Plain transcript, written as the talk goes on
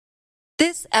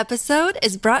This episode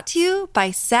is brought to you by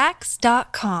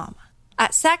Sax.com.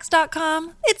 At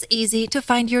Sax.com, it's easy to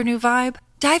find your new vibe.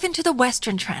 Dive into the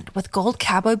Western trend with gold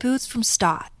cowboy boots from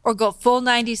Stott, or go full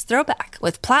 90s throwback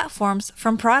with platforms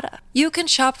from Prada. You can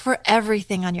shop for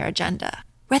everything on your agenda,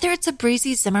 whether it's a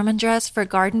breezy Zimmermann dress for a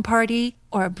garden party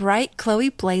or a bright Chloe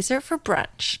blazer for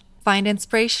brunch. Find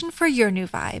inspiration for your new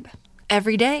vibe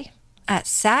every day at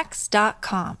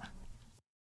Sax.com.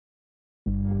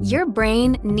 Your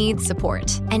brain needs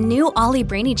support, and new Ollie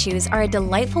Brainy Chews are a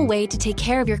delightful way to take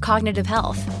care of your cognitive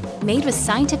health. Made with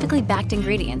scientifically backed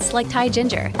ingredients like Thai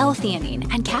ginger,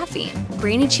 L-theanine, and caffeine,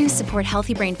 Brainy Chews support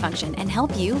healthy brain function and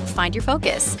help you find your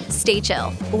focus, stay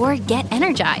chill, or get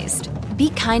energized.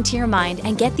 Be kind to your mind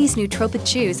and get these nootropic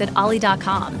chews at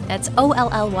ollie.com. That's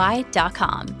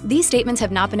OLLY.com. These statements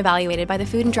have not been evaluated by the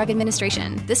Food and Drug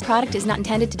Administration. This product is not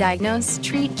intended to diagnose,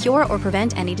 treat, cure, or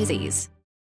prevent any disease.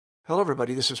 Hello,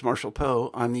 everybody. This is Marshall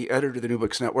Poe. I'm the editor of the New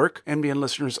Books Network. NBN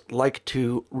listeners like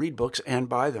to read books and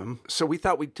buy them. So we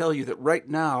thought we'd tell you that right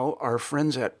now, our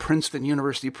friends at Princeton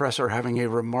University Press are having a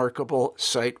remarkable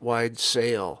site-wide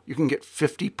sale. You can get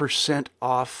 50%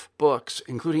 off books,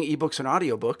 including ebooks and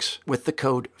audiobooks, with the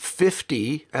code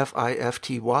 50,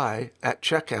 F-I-F-T-Y, at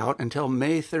checkout until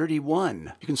May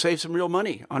 31. You can save some real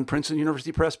money on Princeton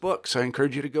University Press books. I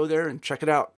encourage you to go there and check it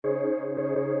out.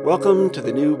 Welcome to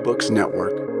the New Books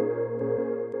Network.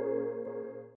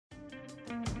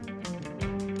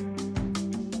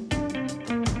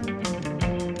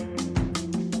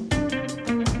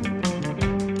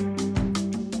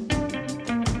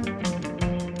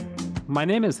 My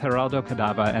name is Geraldo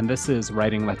Cadava, and this is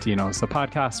Writing Latinos, a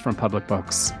podcast from Public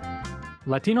Books.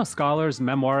 Latino scholars,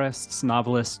 memoirists,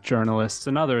 novelists, journalists,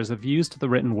 and others have used the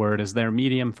written word as their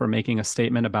medium for making a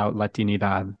statement about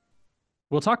Latinidad.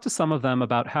 We'll talk to some of them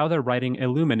about how their writing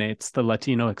illuminates the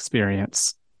Latino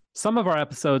experience. Some of our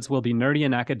episodes will be nerdy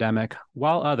and academic,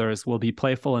 while others will be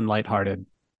playful and lighthearted.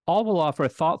 All will offer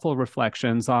thoughtful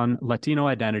reflections on Latino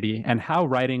identity and how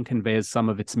writing conveys some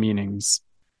of its meanings.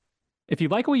 If you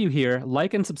like what you hear,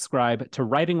 like and subscribe to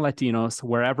Writing Latinos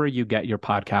wherever you get your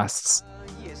podcasts.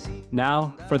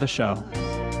 Now for the show.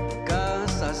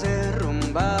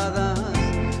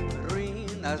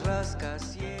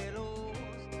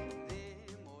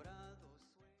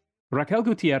 Raquel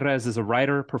Gutiérrez is a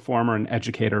writer, performer, and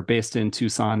educator based in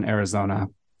Tucson, Arizona.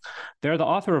 They're the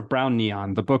author of Brown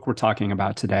Neon, the book we're talking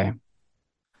about today.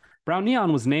 Brown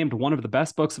Neon was named one of the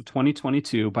best books of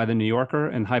 2022 by The New Yorker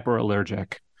and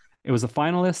Hyperallergic. It was a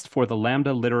finalist for the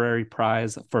Lambda Literary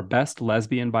Prize for Best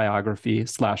Lesbian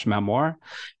Biography/Memoir,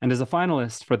 and is a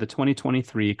finalist for the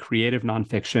 2023 Creative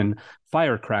Nonfiction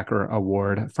Firecracker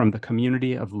Award from the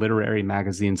Community of Literary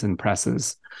Magazines and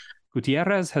Presses.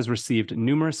 Gutierrez has received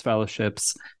numerous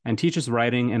fellowships and teaches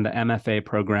writing in the MFA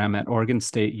program at Oregon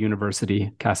State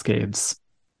University, Cascades.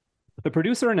 The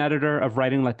producer and editor of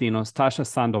Writing Latinos, Tasha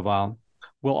Sandoval,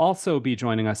 will also be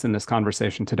joining us in this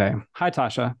conversation today. Hi,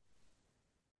 Tasha.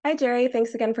 Hi, Jerry.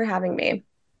 Thanks again for having me.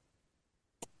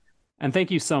 And thank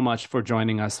you so much for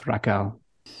joining us, Raquel.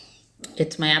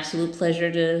 It's my absolute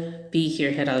pleasure to be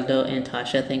here, Geraldo and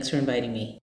Tasha. Thanks for inviting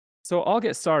me. So I'll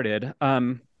get started.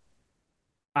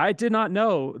 I did not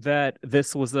know that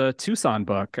this was a Tucson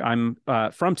book. I'm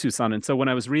from Tucson. And so when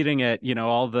I was reading it,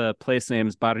 all the place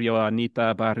names, Barrio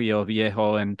Anita, Barrio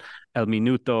Viejo, and El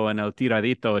Minuto, and El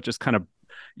Tiradito, it just kind of,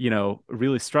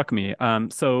 really struck me.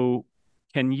 So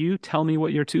can you tell me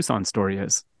what your Tucson story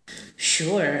is?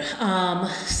 Sure.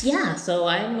 So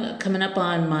I'm coming up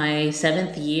on my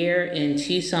 7th year in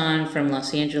Tucson from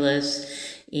Los Angeles.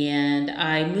 And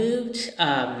I moved,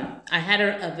 I had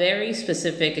a very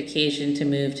specific occasion to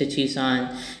move to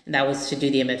Tucson, and that was to do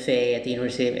the MFA at the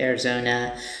University of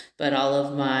Arizona. But all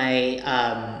of my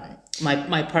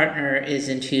partner is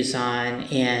in Tucson,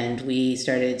 and we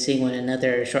started seeing one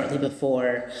another shortly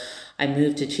before I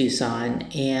moved to Tucson.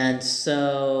 And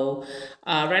so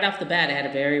right off the bat, I had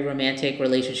a very romantic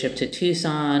relationship to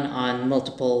Tucson on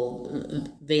multiple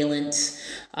valents.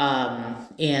 And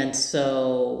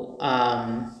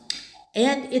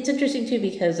it's interesting too,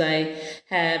 because I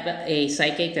have a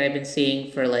psychic that I've been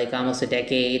seeing for like almost a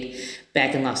decade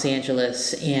back in Los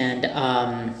Angeles. And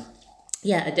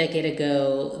a decade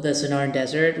ago, the Sonoran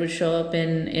Desert would show up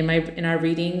in our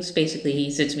readings. Basically,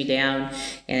 he sits me down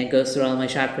and goes through all my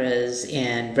chakras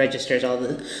and registers all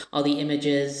the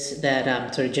images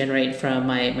that sort of generate from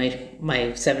my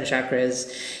 7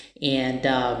 chakras. And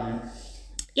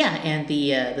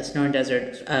the Sonoran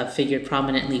Desert figured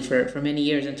prominently for many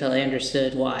years until I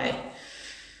understood why.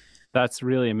 That's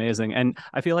really amazing. And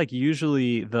I feel like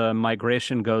usually the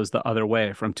migration goes the other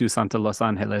way from Tucson to Los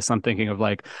Angeles. I'm thinking of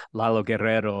like Lalo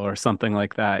Guerrero or something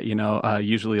like that.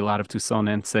 Usually a lot of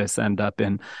Tucsonenses end up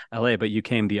in LA, but you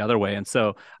came the other way. And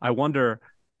so I wonder,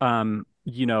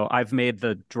 I've made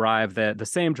the drive the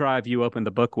same drive you opened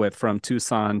the book with from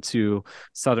Tucson to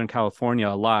Southern California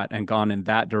a lot and gone in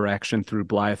that direction through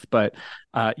Blythe. But,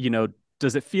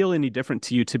 does it feel any different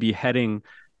to you to be heading?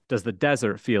 Does the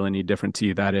desert feel any different to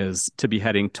you? That is, to be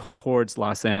heading towards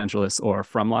Los Angeles or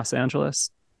from Los Angeles?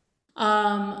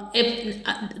 If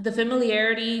the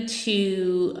familiarity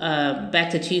to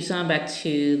back to Tucson, back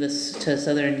to to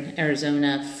Southern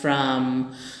Arizona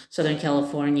from Southern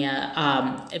California,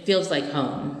 it feels like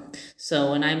home.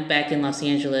 So when I'm back in Los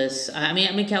Angeles, I mean,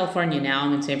 I'm in California now.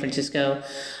 I'm in San Francisco,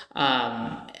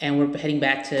 and we're heading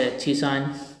back to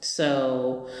Tucson.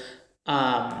 So.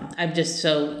 I'm just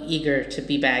so eager to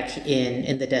be back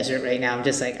in the desert right now. I'm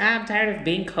just like, I'm tired of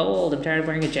being cold. I'm tired of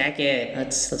wearing a jacket.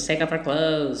 Let's take off our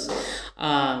clothes.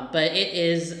 But it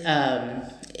is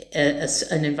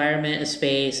an environment, a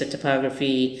space, a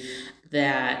topography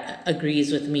that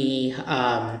agrees with me.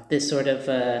 This sort of,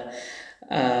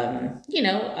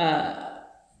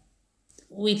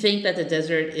 we think that the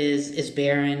desert is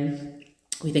barren.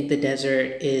 We think the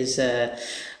desert is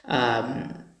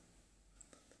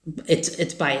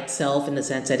it's by itself in the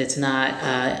sense that it's not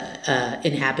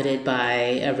inhabited by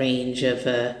a range of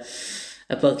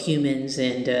both humans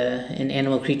and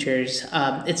animal creatures.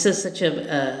 It's just such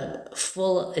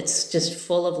it's just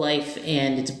full of life,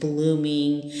 and it's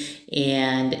blooming,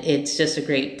 and it's just a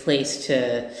great place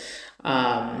to.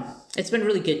 It's been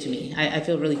really good to me. I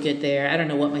feel really good there. I don't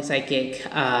know what my psychic.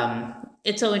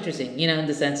 It's so interesting, in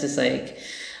the sense it's like.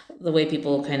 The way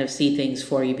people kind of see things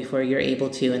for you before you're able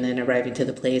to, and then arriving to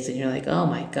the place and you're like, oh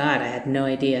my God, I had no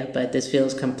idea, but this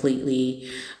feels completely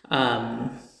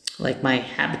like my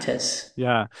habitus.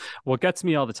 Yeah. What gets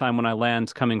me all the time when I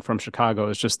land coming from Chicago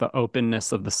is just the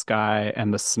openness of the sky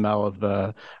and the smell of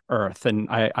the earth. And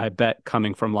I bet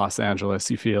coming from Los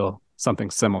Angeles, you feel something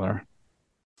similar.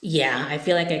 Yeah, I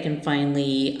feel like I can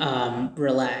finally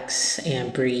relax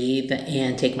and breathe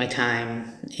and take my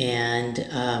time and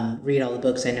read all the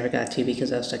books I never got to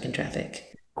because I was stuck in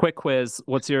traffic. Quick quiz.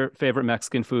 What's your favorite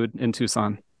Mexican food in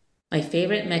Tucson? My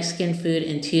favorite Mexican food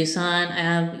in Tucson,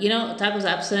 tacos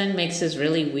apson makes this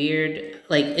really weird,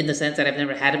 like in the sense that I've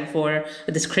never had it before.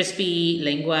 But this crispy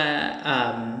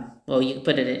lengua, well, you can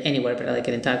put it anywhere, but I like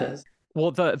it in tacos.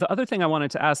 Well, the other thing I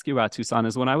wanted to ask you about Tucson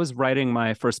is when I was writing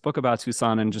my first book about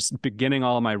Tucson and just beginning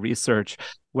all of my research,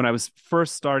 when I was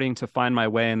first starting to find my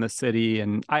way in the city,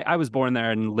 and I was born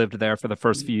there and lived there for the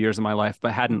first few years of my life,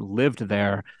 but hadn't lived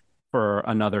there for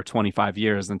another 25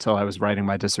 years until I was writing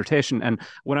my dissertation. And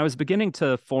when I was beginning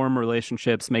to form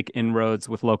relationships, make inroads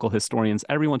with local historians,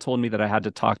 everyone told me that I had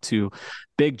to talk to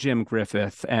Big Jim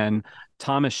Griffith and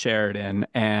Thomas Sheridan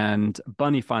and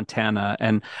Bunny Fontana.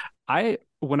 And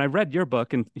when I read your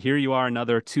book, and here you are,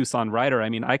 another Tucson writer, I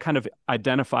mean, I kind of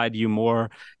identified you more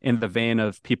in the vein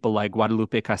of people like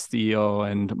Guadalupe Castillo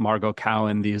and Margot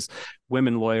Cowan, these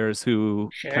women lawyers who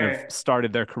kind of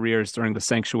started their careers during the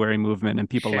sanctuary movement, and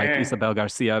people like Isabel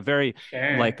Garcia, very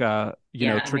like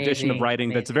tradition of writing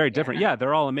that's very different. Yeah,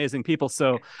 they're all amazing people.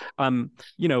 So, and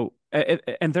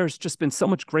there's just been so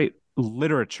much great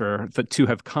literature to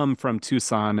have come from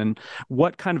Tucson. And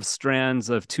what kind of strands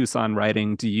of Tucson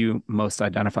writing do you most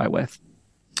identify with?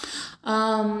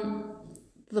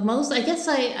 The most, I guess,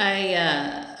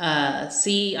 I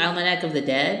see Almanac of the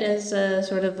Dead as a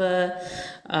sort of a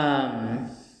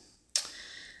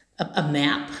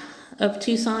map of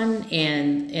Tucson,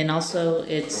 and also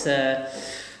it's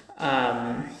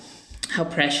how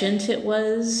prescient it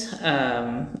was,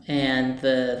 and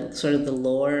the sort of the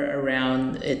lore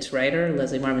around its writer,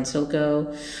 Leslie Marmon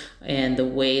Silko, and the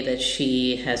way that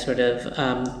she has sort of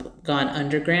gone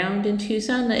underground in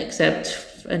Tucson, except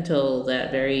until that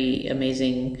very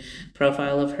amazing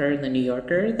profile of her in the New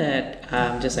Yorker that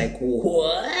just like,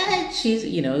 what? She's,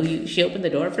 she opened the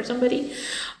door for somebody.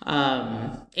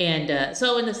 So in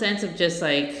the sense of just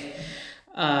like,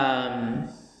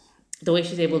 the way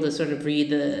she's able to sort of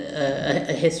read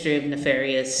a history of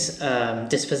nefarious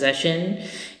dispossession,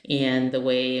 and the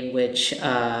way in which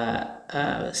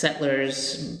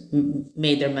settlers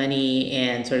made their money,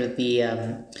 and sort of the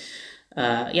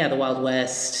Wild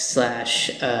West /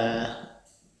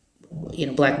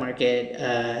 black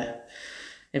market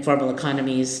informal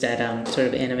economies that sort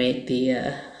of animate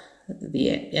the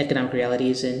economic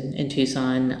realities in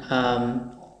Tucson,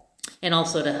 and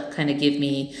also to kind of give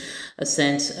me a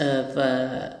sense of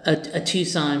a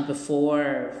Tucson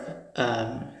before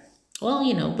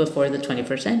well, before the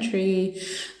 21st century,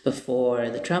 before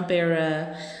the Trump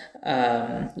era,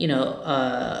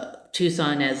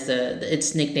 Tucson as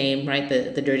its nickname, right?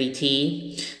 The dirty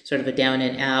T, sort of a down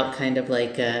and out kind of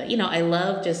like, I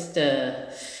love just,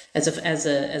 as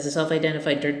a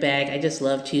self-identified dirtbag, I just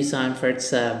love Tucson for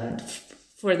its,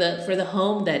 for the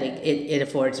home that it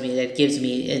affords me, that it gives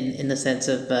me in the sense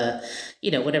of,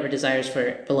 whatever desires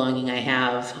for belonging I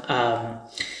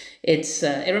have.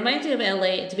 It reminds me of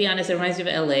LA. To be honest, it reminds me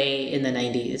of LA in the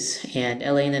 90s, and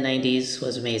LA in the 90s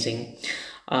was amazing.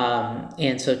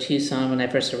 And so Tucson, when I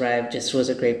first arrived, just was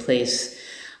a great place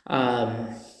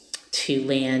to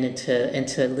land and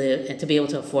to live and to be able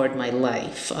to afford my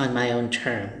life on my own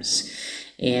terms.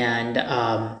 And,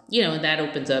 and that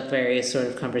opens up various sort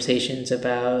of conversations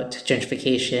about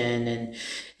gentrification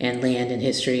and land and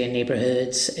history and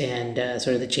neighborhoods and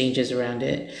sort of the changes around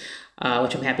it,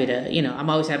 which I'm happy to, I'm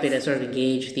always happy to sort of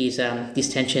engage these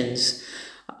tensions.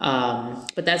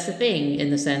 But that's the thing, in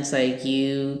the sense, like,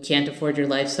 you can't afford your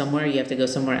life somewhere, you have to go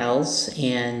somewhere else.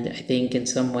 And I think in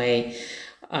some way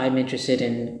I'm interested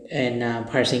in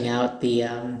parsing out the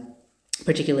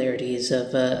particularities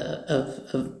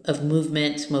of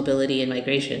movement, mobility, and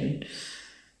migration.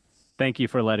 Thank you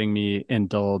for letting me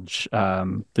indulge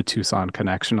the Tucson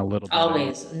connection a little bit.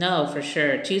 Always. No, for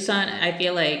sure. Tucson, I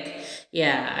feel like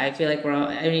we're all,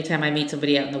 anytime I meet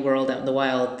somebody out in the world, out in the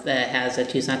wild, that has a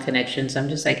Tucson connection, so I'm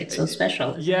just like, it's so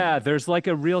special. Yeah, there's like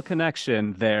a real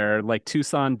connection there. Like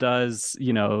Tucson does,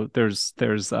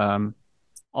 there's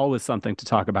always something to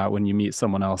talk about when you meet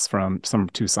someone else from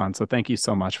Tucson. So thank you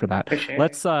so much for that. For sure.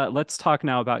 Let's talk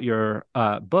now about your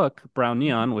book, Brown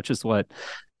Neon, which is what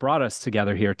brought us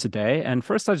together here today. And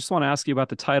first, I just want to ask you about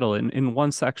the title. In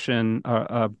one section,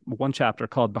 one chapter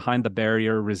called Behind the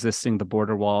Barrier, Resisting the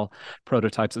Border Wall,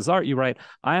 Prototypes as Art, you write,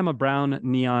 I am a brown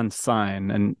neon sign,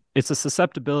 and it's a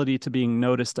susceptibility to being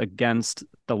noticed against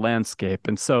the landscape.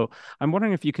 And so I'm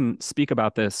wondering if you can speak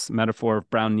about this metaphor of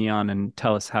brown neon and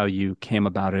tell us how you came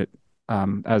about it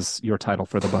as your title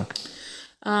for the book.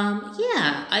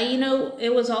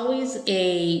 It was always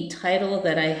a title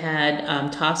that I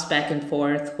had tossed back and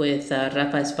forth with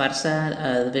Rafa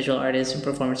Esparza, the visual artist and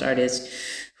performance artist,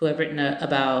 who I've written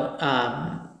about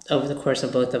over the course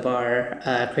of both of our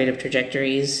creative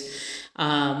trajectories.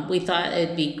 We thought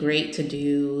it'd be great to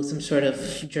do some sort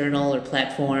of journal or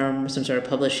platform, some sort of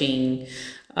publishing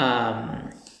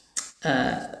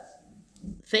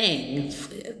thing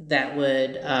that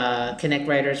would connect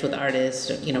writers with artists,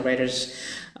 writers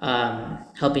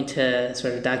helping to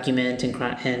sort of document and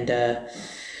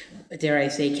dare I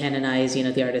say, canonize,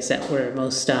 the artists that were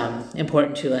most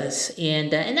important to us.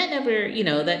 And that never,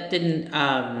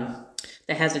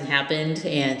 that hasn't happened.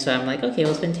 And so I'm like, okay,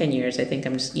 well, it's been 10 years. I think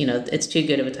I'm just, it's too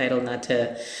good of a title not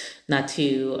to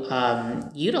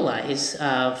utilize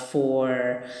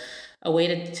for a way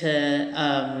to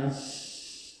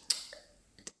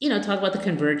talk about the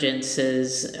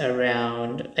convergences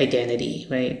around identity,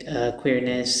 right?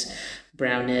 Queerness,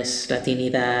 brownness,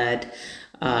 Latinidad,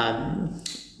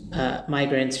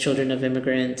 migrants, children of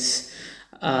immigrants,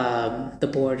 the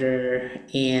border,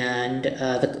 and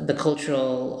the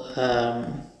cultural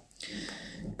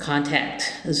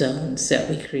contact zones that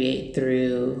we create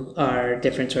through our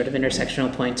different sort of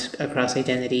intersectional points across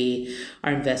identity,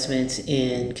 our investments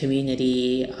in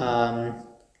community,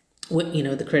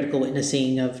 the critical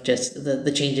witnessing of just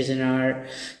the changes in our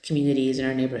communities and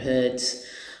our neighborhoods,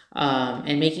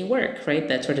 and making work, right?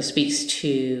 That sort of speaks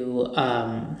to,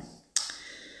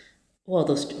 what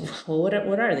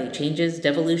are they? Changes,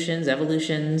 devolutions,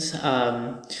 evolutions.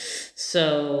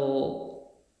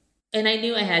 And I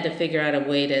knew I had to figure out a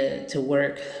way to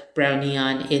work brown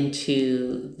neon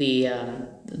into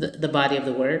the body of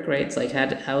the work, right? It's like, how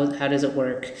does it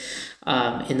work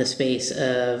in the space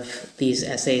of these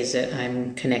essays that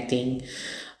I'm connecting?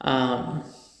 And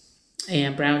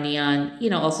brown neon,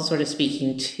 also sort of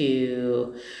speaking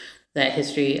to that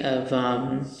history of,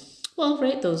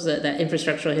 that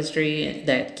infrastructural history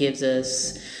that gives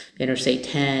us Interstate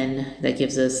 10, that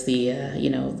gives us the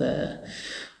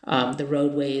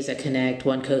roadways that connect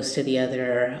one coast to the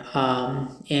other.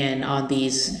 And on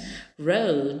these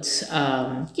roads,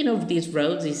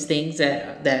 these things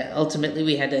that ultimately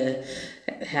we had to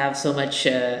have so much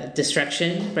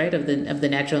destruction, right, of the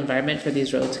natural environment for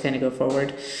these roads to kind of go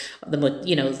forward. Sort of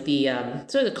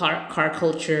the car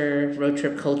culture, road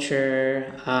trip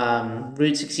culture,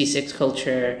 Route 66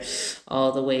 culture,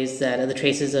 all the ways that the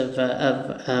traces of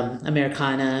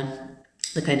Americana,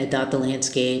 the kind of dot the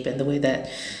landscape, and the way that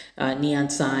neon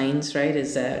signs, right,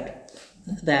 is that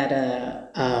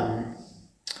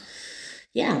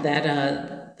Yeah,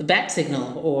 that the bat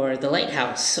signal or the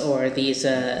lighthouse or these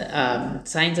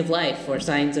signs of life or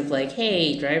signs of like,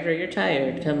 hey, driver, you're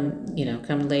tired. Come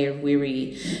lay your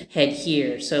weary head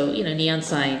here. So neon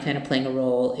sign kind of playing a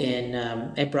role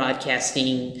in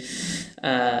broadcasting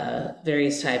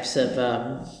various types of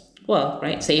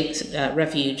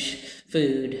refuge,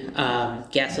 food,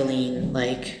 gasoline,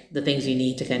 like the things you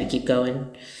need to kind of keep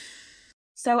going.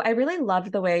 So I really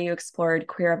loved the way you explored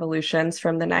queer evolutions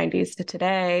from the 90s to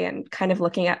today and kind of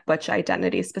looking at butch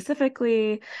identity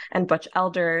specifically and butch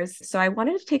elders. So I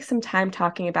wanted to take some time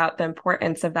talking about the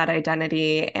importance of that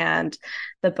identity and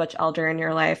the butch elder in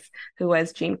your life, who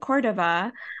was Jean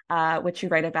Cordova, which you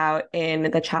write about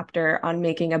in the chapter on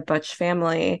making a butch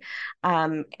family.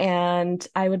 And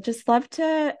I would just love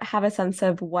to have a sense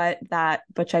of what that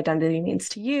butch identity means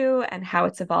to you and how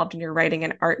it's evolved in your writing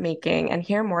and art making, and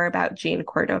hear more about Jean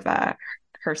Cordova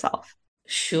herself.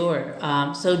 Sure.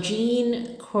 So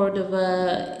Jean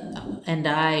Cordova and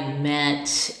I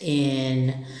met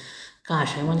in,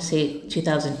 gosh, I want to say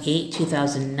 2008,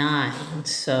 2009.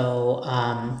 So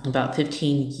about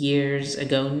 15 years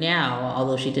ago now,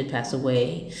 although she did pass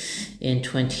away in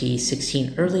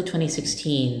 2016, early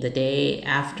 2016, the day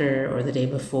after or the day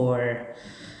before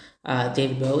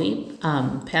David Bowie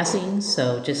passing.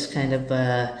 So just kind of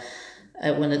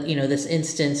when this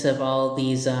instance of all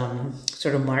these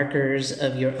sort of markers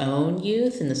of your own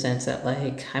youth, in the sense that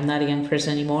like I'm not a young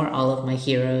person anymore. All of my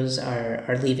heroes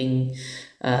are leaving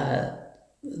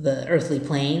the earthly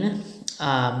plane.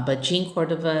 But Jean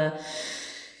Cordova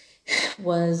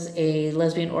was a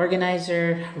lesbian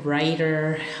organizer,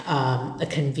 writer, a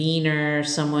convener,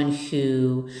 someone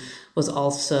who was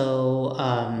also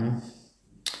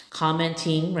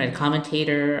commenting, right? A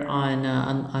commentator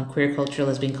on queer culture,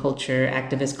 lesbian culture,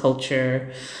 activist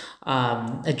culture,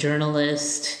 a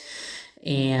journalist,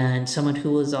 and someone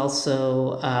who was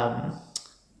also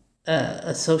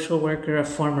a social worker, a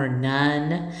former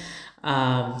nun.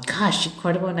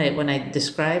 Cordova, when I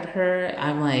describe her,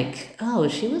 I'm like, oh,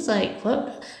 she was like,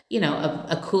 what?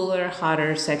 A cooler,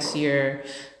 hotter, sexier,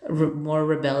 more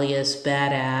rebellious,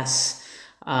 badass,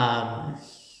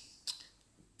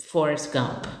 Forrest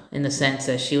Gump, in the sense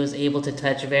that she was able to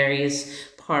touch various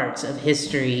parts of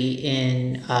history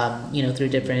in, through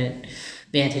different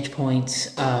vantage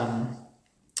points.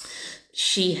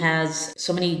 She has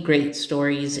so many great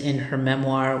stories in her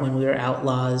memoir, When We Were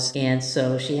Outlaws. And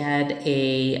so she had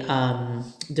a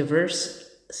diverse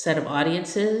set of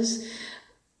audiences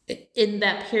in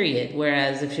that period,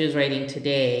 whereas if she was writing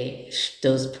today,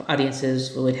 those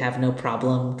audiences would have no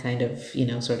problem kind of,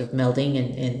 sort of melding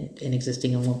and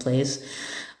existing in one place.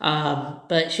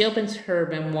 But she opens her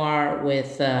memoir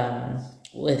with a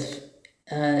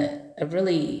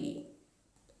really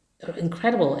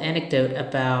incredible anecdote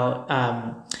about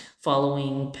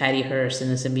following Patty Hearst and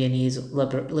the Symbionese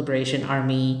Liberation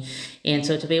Army. And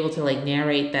so to be able to like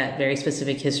narrate that very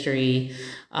specific history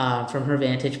from her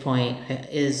vantage point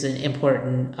is an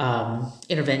important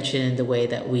intervention in the way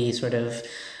that we sort of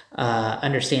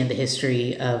understand the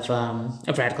history of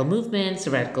radical movements,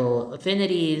 the radical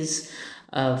affinities,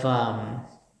 of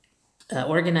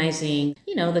organizing,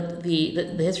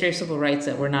 the history of civil rights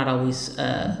that we're not always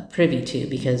privy to,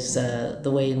 because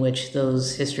the way in which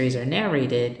those histories are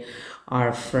narrated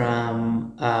are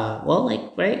from,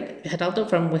 Geraldo,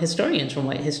 from historians, from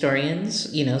white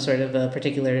historians, sort of a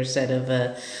particular set of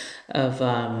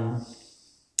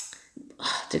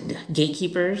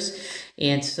gatekeepers.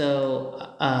 And so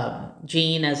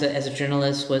Jean, as a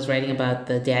journalist, was writing about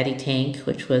the Daddy Tank,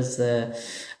 which was a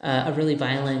really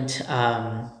violent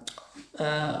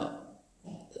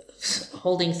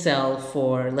holding cell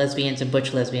for lesbians and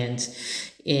butch lesbians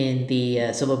in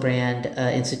the Sybil Brand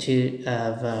Institute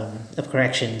of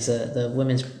Corrections, the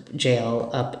women's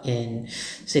jail up in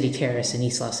City Terrace in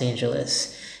East Los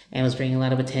Angeles, and was bringing a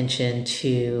lot of attention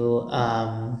to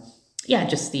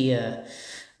just the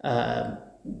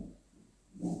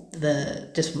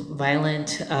just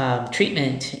violent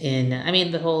treatment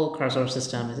the whole carceral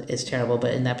system is terrible,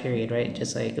 but in that period, right,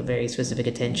 just like a very specific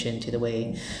attention to the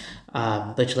way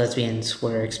butch lesbians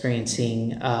were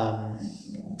experiencing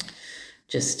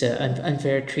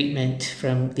unfair treatment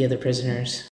from the other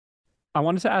prisoners. I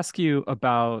wanted to ask you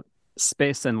about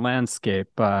space and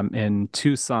landscape in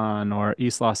Tucson or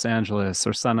East Los Angeles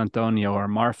or San Antonio or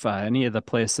Marfa, any of the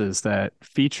places that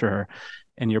feature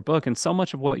in your book. And so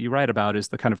much of what you write about is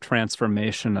the kind of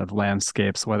transformation of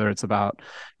landscapes, whether it's about,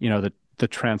 the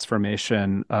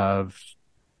transformation of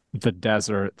the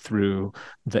desert through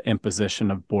the imposition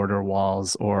of border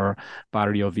walls, or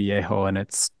Barrio Viejo and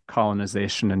its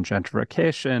colonization and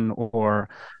gentrification, or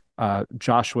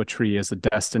Joshua Tree as a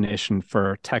destination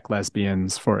for tech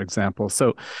lesbians, for example.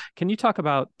 So, can you talk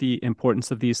about the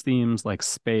importance of these themes like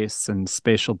space and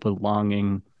spatial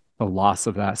belonging, the loss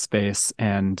of that space,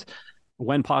 and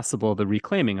when possible, the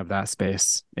reclaiming of that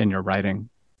space in your writing?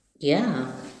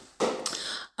 Yeah.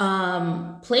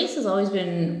 Place has always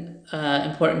been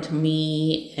important to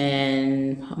me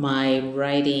and my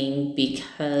writing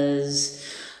because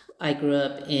I grew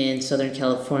up in Southern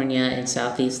California and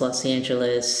Southeast Los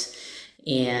Angeles,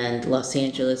 and Los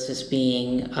Angeles just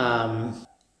being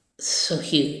so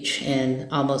huge and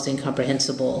almost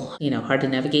incomprehensible, hard to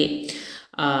navigate,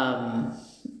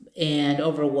 and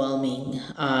overwhelming.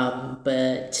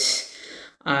 But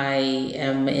I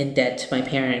am in debt to my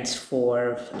parents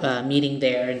for meeting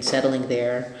there and settling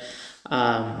there.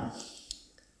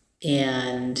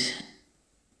 And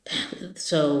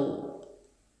so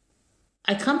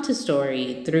I come to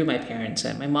story through my parents.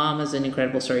 And my mom is an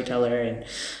incredible storyteller and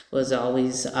was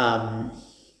always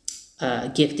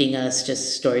gifting us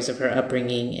just stories of her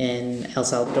upbringing in El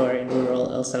Salvador, in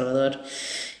rural El Salvador.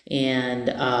 And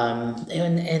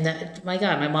that, my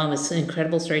God, my mom is an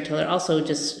incredible storyteller, also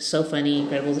just so funny,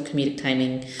 incredible comedic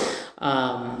timing.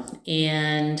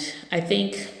 And I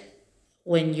think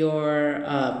when your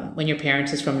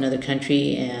parents is from another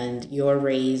country and you're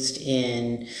raised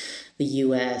in the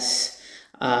U.S.,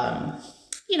 I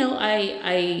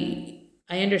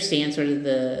understand sort of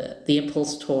the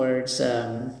impulse towards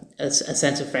a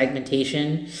sense of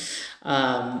fragmentation.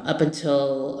 Up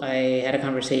until I had a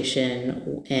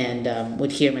conversation and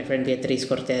would hear my friend Beatriz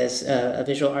Cortez, a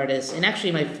visual artist, and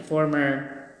actually my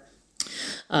former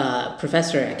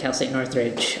professor at Cal State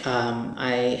Northridge.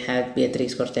 I had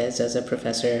Beatriz Cortez as a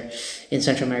professor in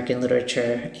Central American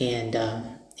literature,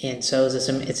 and so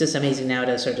it's just amazing now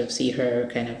to sort of see her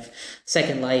kind of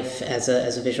second life as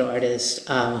a visual artist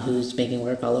who's making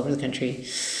work all over the country.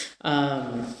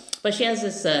 But she has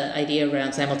this idea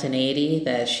around simultaneity,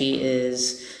 that she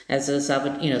is, as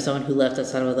someone who left El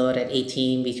Salvador at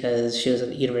 18 because she was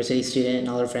a university student and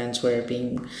all her friends were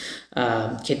being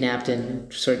kidnapped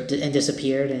and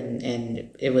disappeared,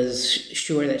 and it was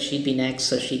sure that she'd be next,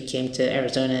 so she came to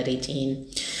Arizona at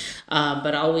 18.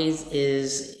 But always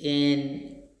is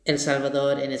in El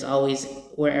Salvador and is always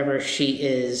wherever she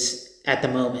is at the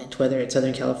moment, whether it's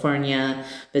Southern California,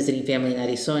 visiting family in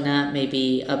Arizona,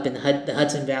 maybe up in the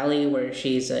Hudson Valley where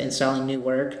she's installing new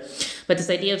work. But this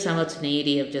idea of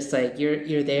simultaneity of just like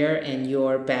you're there and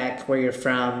you're back where you're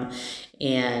from,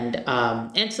 and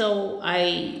so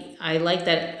I like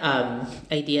that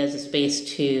idea as a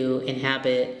space to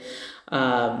inhabit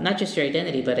not just your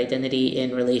identity, but identity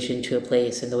in relation to a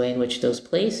place and the way in which those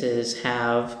places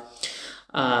have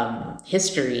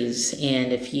histories.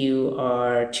 And if you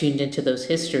are tuned into those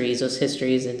histories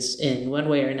in one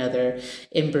way or another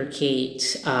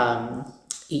imbricate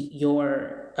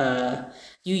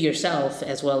you yourself,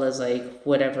 as well as like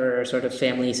whatever sort of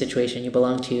family situation you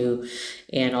belong to,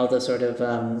 and all the sort of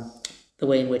the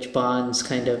way in which bonds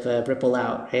kind of ripple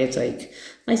out, right? It's like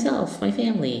myself, my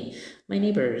family, my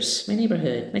neighbors, my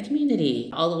neighborhood, my community,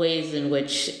 all the ways in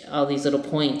which all these little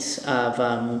points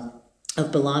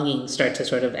of belonging start to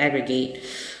sort of aggregate,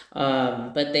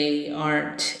 but they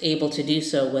aren't able to do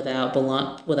so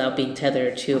without being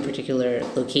tethered to a particular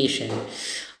location.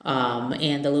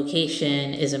 And the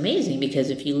location is amazing because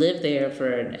if you live there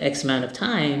for an X amount of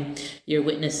time, you're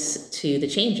witness to the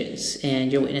changes,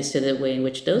 and you're witness to the way in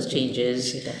which those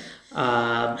changes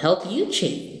help you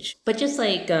change. But just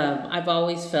like I've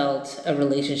always felt a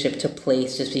relationship to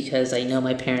place, just because I know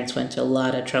my parents went to a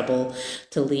lot of trouble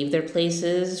to leave their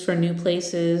places for new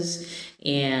places.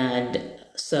 And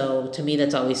so to me,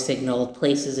 that's always signaled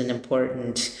place is an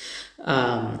important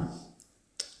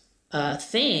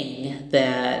thing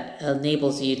that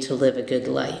enables you to live a good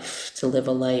life, to live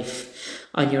a life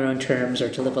on your own terms, or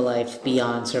to live a life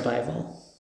beyond survival.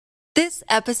 This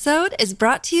episode is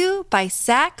brought to you by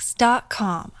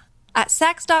Sax.com. At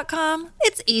Sax.com,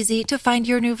 it's easy to find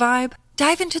your new vibe.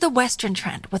 Dive into the Western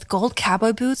trend with gold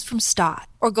cowboy boots from Stott,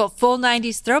 or go full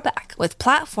 90s throwback with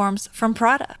platforms from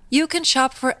Prada. You can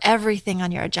shop for everything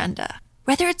on your agenda,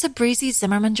 whether it's a breezy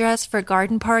Zimmermann dress for a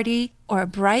garden party or a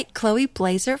bright Chloe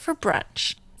blazer for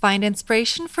brunch. Find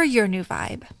inspiration for your new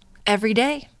vibe every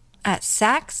day at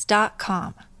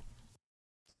Sax.com.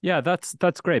 Yeah,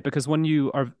 that's great, because when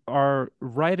you are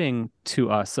writing to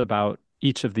us about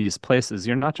each of these places,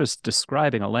 you're not just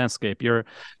describing a landscape, you're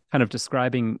kind of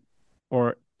describing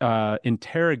or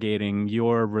interrogating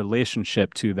your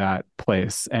relationship to that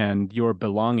place and your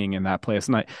belonging in that place.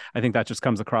 And I think that just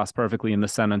comes across perfectly in the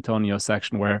San Antonio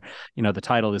section where, the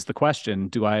title is the question,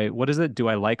 do I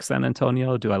like San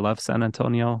Antonio? Do I love San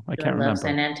Antonio? I can't remember.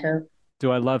 San Antonio.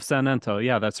 Do I love San Antonio?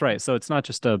 Yeah, that's right. So it's not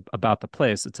just about the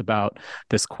place. It's about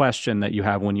this question that you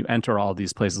have when you enter all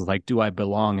these places, like, do I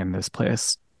belong in this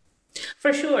place?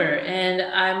 For sure. And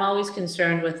I'm always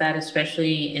concerned with that,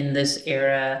 especially in this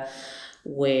era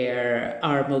where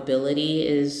our mobility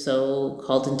is so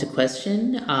called into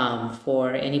question,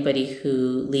 for anybody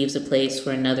who leaves a place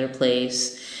for another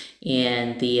place,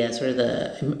 and the sort of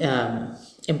the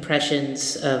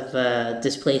impressions of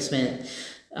displacement,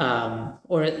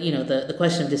 or the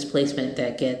question of displacement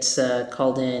that gets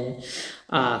called in.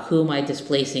 Who am I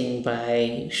displacing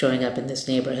by showing up in this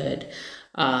neighborhood?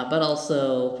 But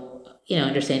also,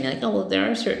 understanding like, oh, well,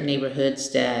 there are certain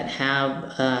neighborhoods that have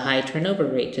a high turnover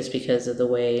rate just because of the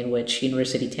way in which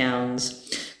university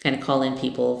towns kind of call in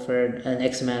people for an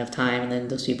X amount of time, and then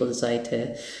those people decide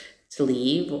to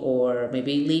leave, or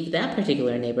maybe leave that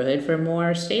particular neighborhood for a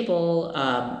more stable,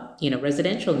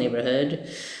 residential neighborhood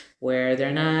where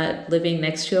they're not living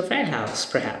next to a frat house,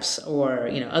 perhaps, or,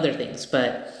 other things.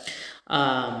 But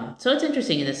so it's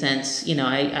interesting in a sense,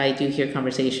 I do hear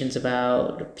conversations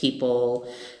about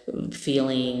people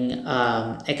feeling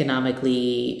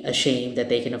economically ashamed that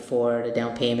they can afford a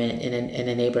down payment in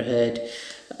a neighborhood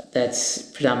that's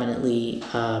predominantly,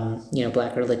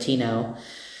 Black or Latino.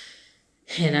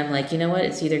 And I'm like, you know what?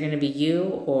 It's either going to be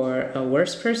you or a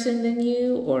worse person than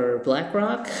you, or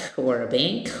BlackRock, or a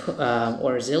bank,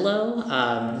 or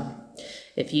Zillow.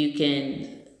 If you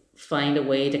can find a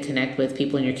way to connect with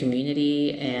people in your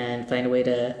community and find a way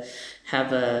to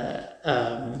have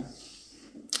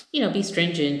be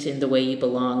stringent in the way you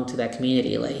belong to that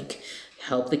community, like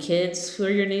help the kids who are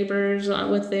your neighbors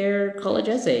with their college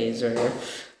essays, or,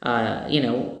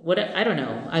 what, I don't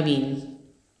know. I mean,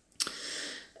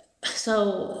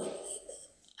 so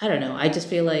I don't know. I just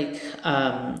feel like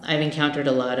I've encountered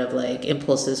a lot of like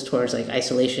impulses towards like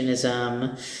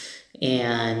isolationism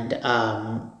and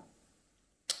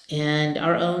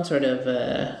our own sort of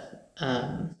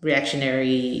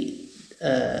reactionary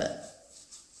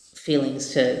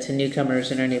feelings to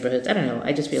newcomers in our neighborhoods. I don't know.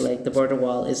 I just feel like the border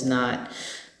wall is not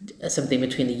something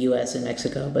between the U.S. and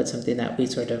Mexico, but something that we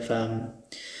sort of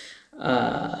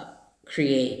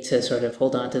create to sort of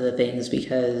hold on to the things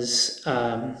because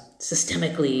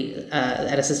systemically,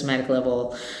 at a systematic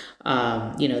level,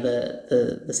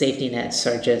 the safety nets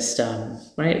are just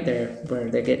right there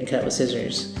where they're getting cut with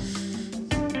scissors.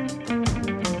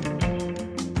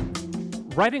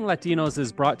 Writing Latinos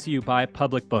is brought to you by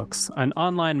Public Books, an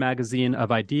online magazine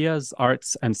of ideas,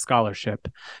 arts, and scholarship.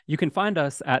 You can find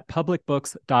us at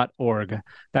publicbooks.org.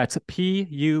 That's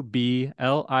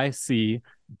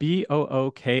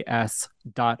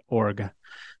publicbooks.org.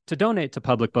 To donate to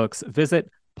Public Books, visit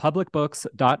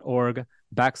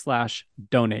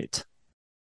publicbooks.org/donate.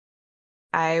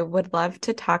 I would love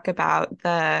to talk about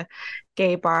the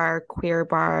gay bar, queer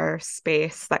bar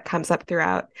space that comes up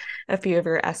throughout a few of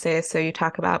your essays. So you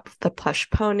talk about the Plush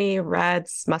Pony,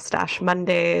 Reds, Mustache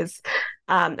Mondays.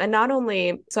 And not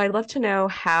only, so I'd love to know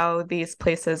how these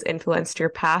places influenced your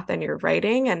path and your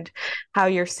writing, and how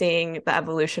you're seeing the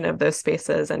evolution of those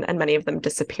spaces and many of them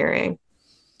disappearing.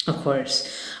 Of course.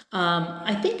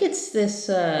 I think it's this...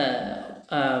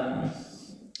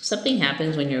 something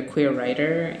happens when you're a queer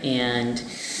writer, and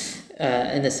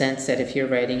in the sense that if you're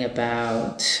writing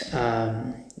about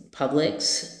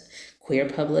queer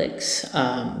publics,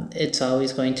 it's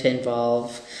always going to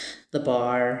involve the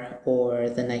bar or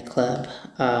the nightclub,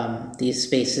 these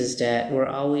spaces that were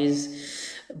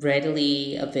always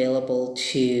readily available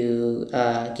to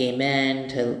gay men,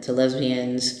 to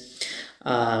lesbians,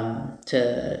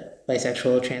 to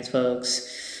bisexual, trans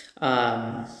folks,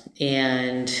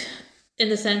 and in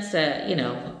the sense that,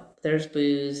 there's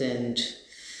booze and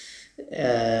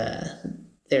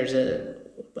there's a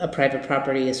private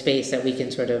property, a space that we can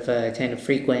sort of kind of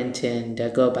frequent and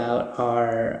go about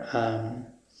our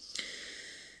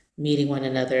meeting one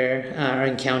another, our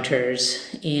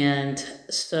encounters. And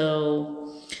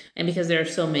because there are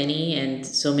so many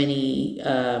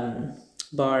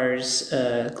bars,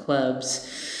 clubs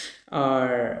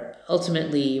are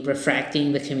ultimately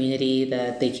refracting the community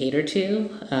that they cater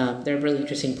to. They're really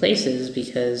interesting places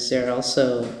because they're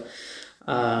also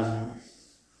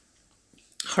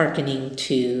hearkening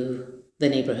to the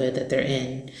neighborhood that they're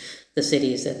in, the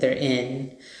cities that they're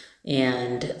in,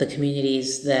 and the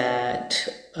communities that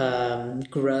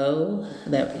grow,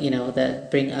 that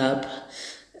bring up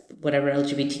whatever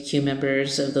LGBTQ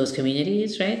members of those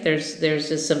communities, right? There's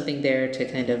just something there to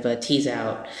kind of tease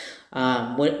out.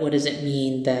 What does it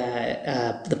mean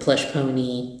that the plush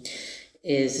pony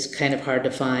is kind of hard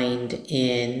to find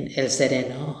in El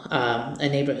Sereno, a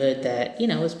neighborhood that,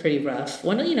 is pretty rough.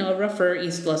 A rougher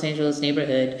East Los Angeles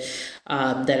neighborhood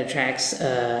that attracts,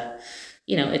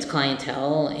 its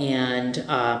clientele. And,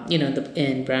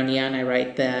 in Brown Neon, I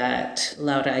write that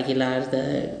Laura Aguilar,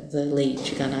 the late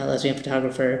Chicana lesbian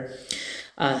photographer,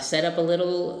 set up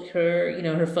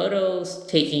her photos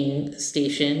taking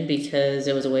station because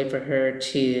it was a way for her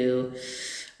to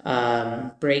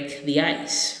break the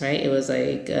ice, right? It was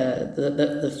like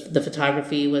the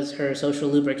photography was her social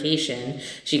lubrication.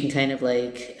 She can kind of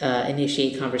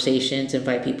initiate conversations,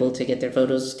 invite people to get their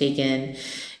photos taken,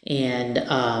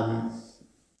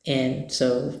 and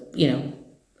so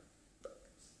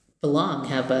belong,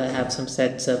 have some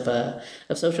sense of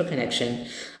social connection.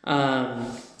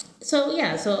 So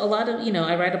a lot of,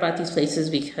 I write about these places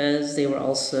because they were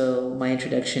also my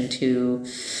introduction to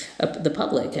the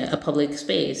public, a public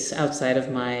space outside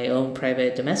of my own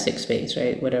private domestic space,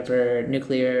 right? Whatever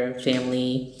nuclear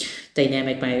family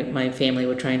dynamic my family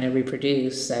were trying to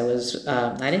reproduce, I was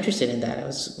not interested in that. I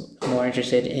was more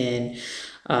interested in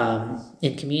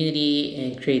community,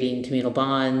 in creating communal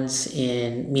bonds,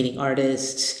 in meeting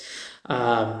artists,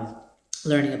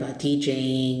 learning about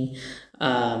DJing.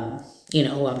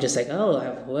 I'm just like,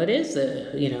 what is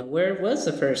where was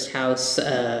the first house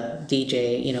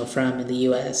DJ, from in the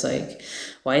U.S.? Like,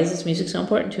 why is this music so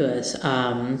important to us?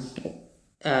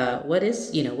 Why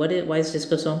is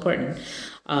disco so important?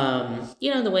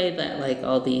 The way that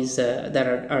all these that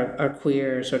are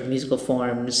queer sort of musical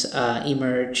forms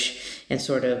emerge and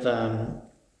sort of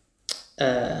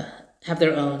have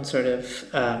their own sort of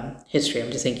history.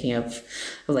 I'm just thinking of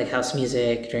house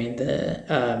music during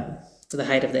the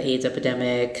height of the AIDS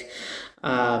epidemic,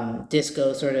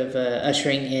 disco sort of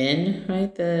ushering in,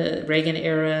 right, the Reagan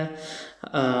era,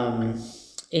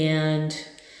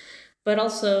 but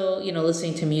also,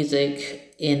 listening to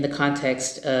music in the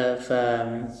context of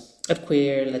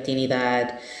queer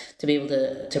Latinidad, to be able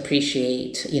to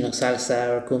appreciate, salsa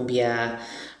or cumbia,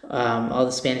 all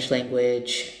the Spanish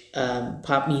language,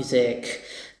 pop music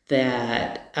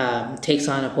that takes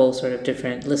on a whole sort of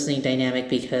different listening dynamic,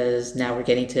 because now we're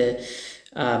getting to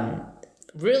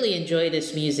really enjoy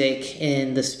this music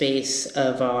in the space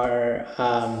of our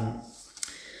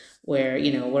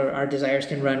where our desires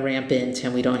can run rampant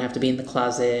and we don't have to be in the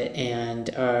closet, and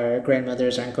our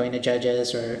grandmothers aren't going to judge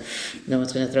us, or no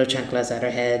one's going to throw chanclas at our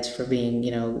heads for being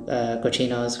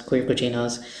cochinos, queer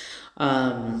cochinos.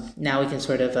 Now we can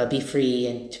sort of be free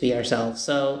and to be ourselves.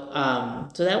 So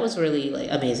that was really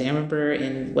amazing. I remember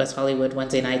in West Hollywood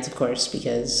Wednesday nights, of course,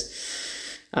 because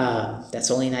that's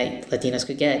the only night Latinos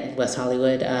could get in West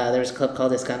Hollywood. There was a club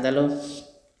called Escándalo,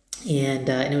 and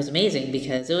it was amazing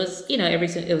because it was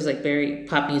it was very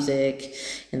pop music,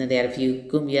 and then they had a few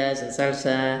cumbias and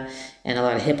salsa and a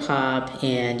lot of hip hop,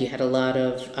 and you had a lot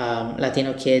of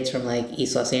Latino kids from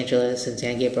East Los Angeles and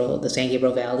the San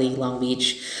Gabriel Valley, Long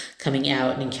Beach, coming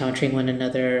out and encountering one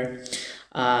another.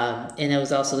 And it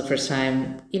was also the first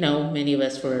time, many of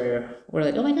us were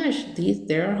like, oh my gosh,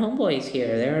 there are homeboys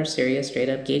here. There are serious, straight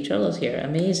up gay cholos here.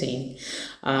 Amazing.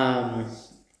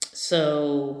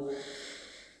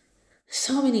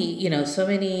 So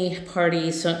many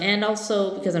parties. And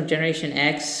also because I'm Generation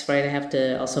X, right, I have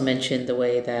to also mention the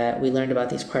way that we learned about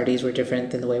these parties were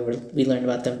different than the way we learned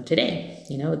about them today.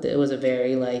 It was a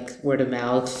very word of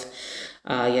mouth.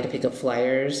 You had to pick up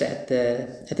flyers at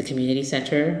the community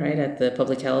center, right, at the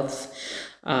public health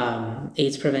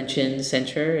AIDS prevention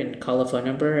center, and call a phone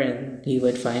number, and you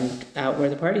would find out where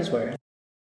the parties were.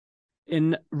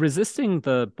 In Resisting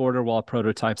the Border Wall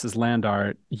Prototypes as Land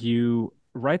Art, you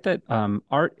write that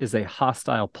art is a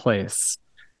hostile place.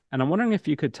 And I'm wondering if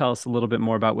you could tell us a little bit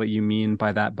more about what you mean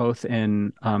by that, both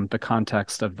in the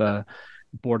context of the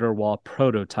border wall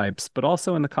prototypes, but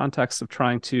also in the context of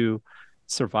trying to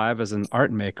survive as an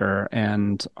art maker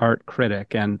and art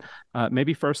critic. And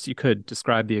maybe first you could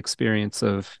describe the experience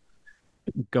of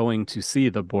going to see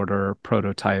the border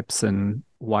prototypes and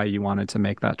why you wanted to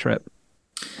make that trip.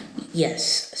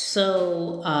 Yes.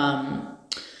 So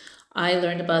I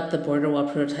learned about the border wall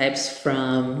prototypes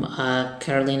from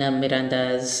Carolina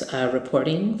Miranda's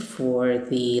reporting for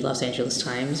the Los Angeles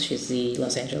Times. She's the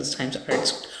Los Angeles Times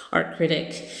art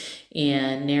critic,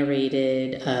 and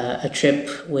narrated a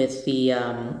trip with the,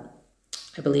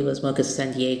 I believe it was Mocha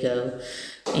San Diego,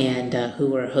 and who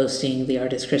were hosting the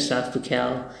artist Christophe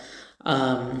Buquel.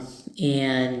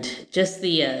 And just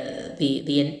the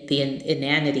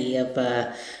inanity of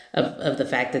the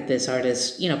fact that this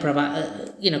artist,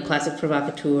 classic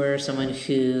provocateur, someone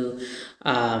who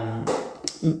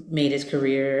made his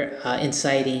career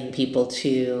inciting people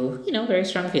to, very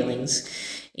strong feelings,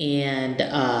 and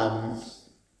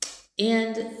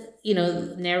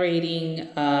narrating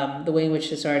the way in which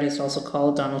this artist also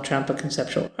called Donald Trump a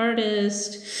conceptual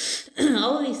artist,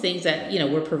 all of these things that,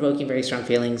 were provoking very strong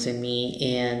feelings in me.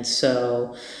 And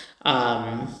so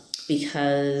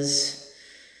because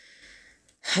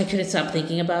I couldn't stop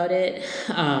thinking about it,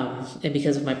 and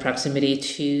because of my proximity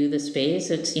to the space,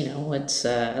 I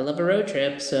love a road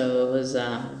trip, so it was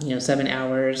 7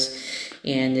 hours,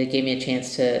 and it gave me a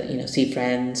chance to see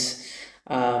friends,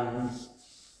 but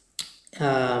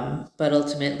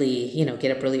ultimately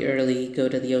get up really early, go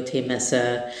to the Ote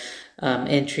Mesa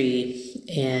entry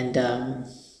and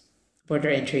border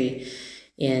entry,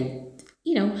 and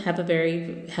have a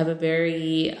very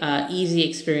easy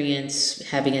experience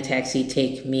having a taxi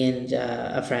take me and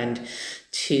a friend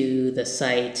to the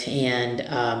site, and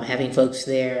having folks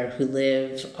there who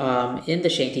live in the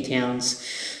shanty towns,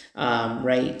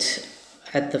 right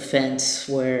at the fence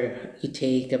where you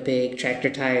take a big tractor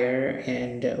tire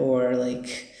or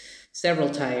like several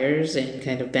tires and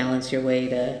kind of balance your way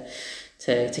to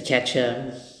catch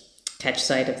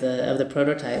sight of the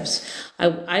prototypes.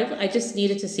 I just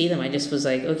needed to see them. I just was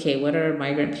like, okay, what are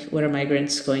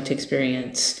migrants going to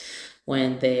experience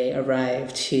when they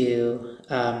arrive to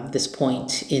this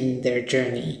point in their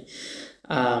journey,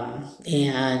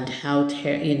 and how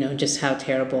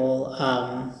terrible.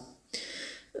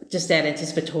 Just that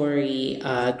anticipatory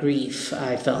grief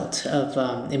I felt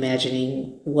of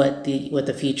imagining what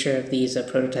the future of these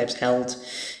prototypes held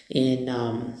in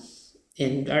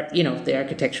the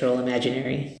architectural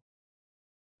imaginary.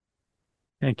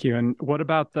 Thank you. And what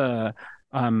about the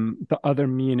other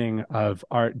meaning of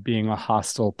art being a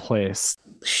hostile place?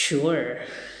 Sure.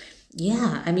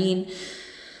 Yeah. I mean,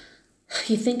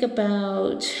 you think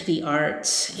about the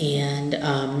arts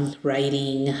and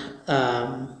writing,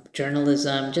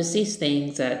 journalism, just these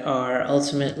things that are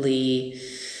ultimately,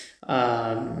 they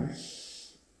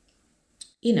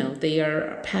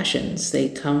are passions.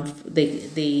 They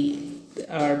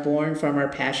are born from our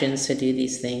passions to do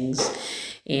these things,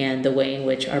 and the way in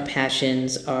which our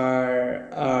passions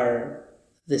are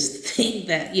this thing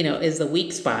that is the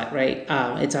weak spot, right?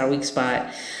 It's our weak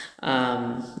spot.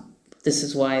 This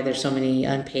is why there's so many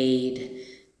unpaid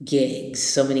gigs,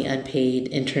 so many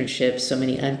unpaid internships, so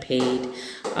many unpaid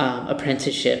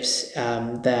apprenticeships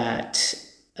that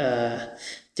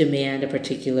demand a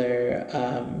particular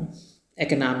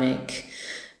economic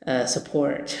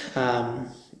support.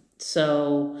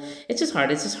 So it's just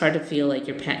hard. It's just hard to feel like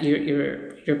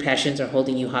your passions are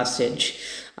holding you hostage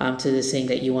to this thing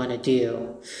that you want to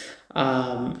do.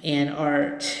 And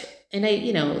art, and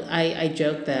I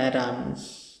joke that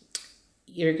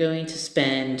you're going to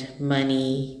spend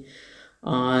money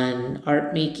on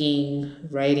art making,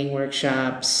 writing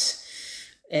workshops,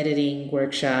 editing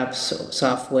workshops,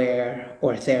 software,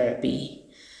 or therapy.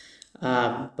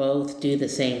 Both do the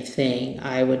same thing.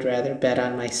 I would rather bet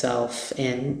on myself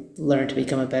and learn to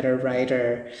become a better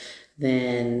writer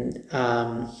than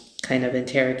kind of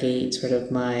interrogate sort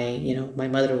of my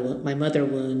mother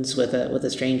wounds with a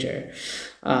stranger.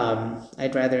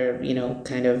 I'd rather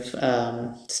kind of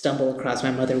stumble across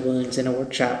my mother wounds in a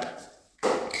workshop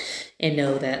and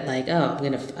know that like, oh,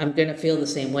 I'm gonna feel the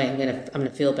same way. I'm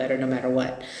gonna feel better no matter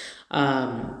what.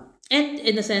 And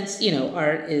in a sense,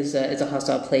 art is a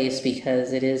hostile place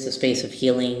because it is a space of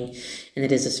healing, and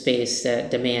it is a space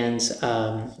that demands,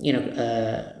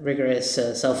 rigorous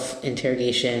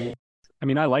self-interrogation. I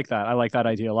mean, I like that. I like that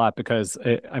idea a lot because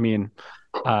it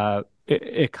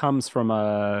comes from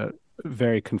a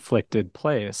very conflicted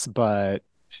place, but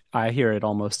I hear it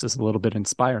almost as a little bit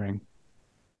inspiring.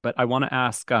 But I want to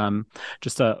ask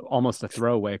just almost a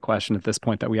throwaway question at this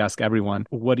point that we ask everyone.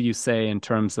 What do you say in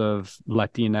terms of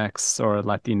Latinx or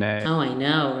Latine? Oh, I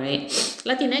know, right?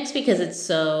 Latinx, because it's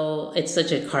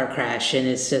such a car crash, and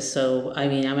it's just so, I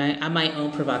mean, I'm my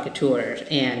own provocateur,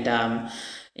 and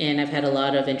I've had a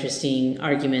lot of interesting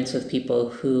arguments with people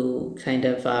who kind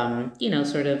of,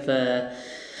 sort of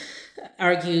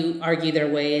argue their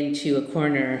way into a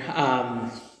corner,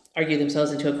 argue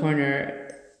themselves into a corner.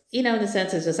 In the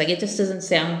sense it's just like, it just doesn't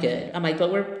sound good. I'm like, but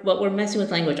we're messing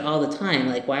with language all the time.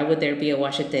 Like, why would there be a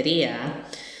washateria,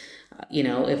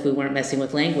 if we weren't messing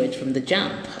with language from the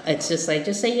jump? It's just like,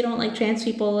 just say you don't like trans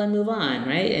people and move on,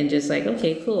 right? And just like,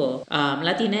 okay, cool.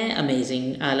 Latine,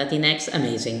 amazing. Latinx,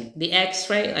 amazing. The X,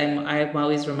 right? I'm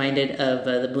always reminded of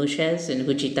the Mushes in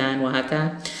Juchitán,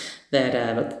 Oaxaca.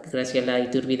 that Graciela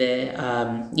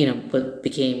Iturbide,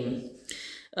 became,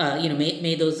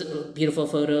 made those beautiful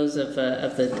photos of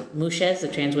the mujeres, the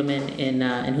trans women in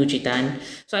Juchitán.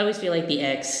 So I always feel like the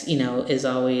X, is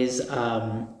always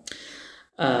a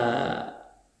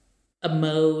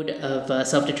mode of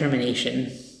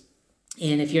self-determination.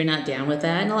 And if you're not down with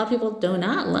that, and a lot of people do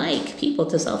not like people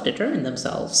to self-determine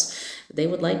themselves. They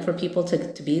would like for people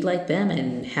to be like them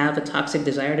and have a toxic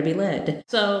desire to be led.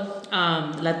 So,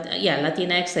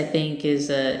 Latinx, I think,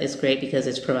 is great because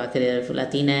it's provocative.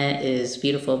 Latina is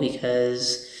beautiful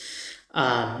because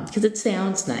it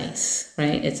sounds nice,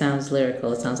 right? It sounds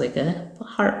lyrical. It sounds like a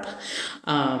harp.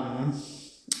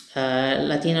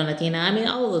 Latino, Latina, I mean,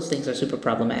 all of those things are super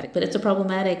problematic, but it's a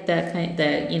problematic that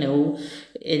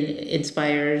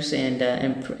inspires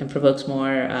and provokes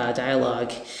more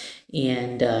dialogue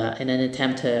and an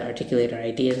attempt to articulate our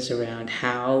ideas around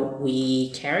how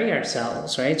we carry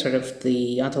ourselves, right? Sort of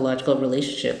the ontological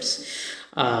relationships,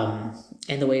 and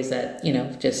the ways that,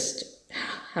 just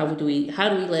how do we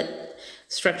let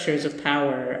structures of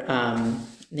power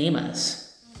name us?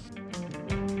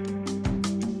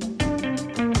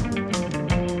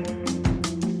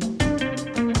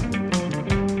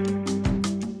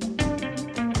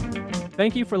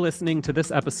 Thank you for listening to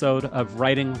this episode of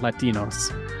Writing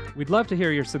Latinos. We'd love to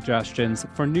hear your suggestions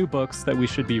for new books that we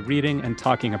should be reading and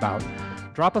talking about.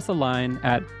 Drop us a line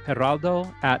at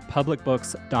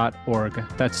geraldo@publicbooks.org.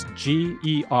 That's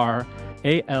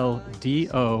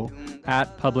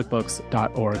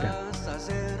GERALDO@publicbooks.org.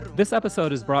 This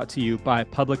episode is brought to you by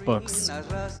Public Books.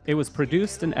 It was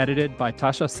produced and edited by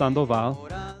Tasha Sandoval.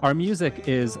 Our music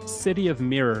is City of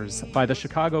Mirrors by the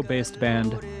Chicago-based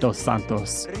band Dos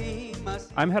Santos.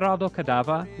 I'm Geraldo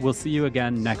Cadava. We'll see you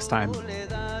again next time.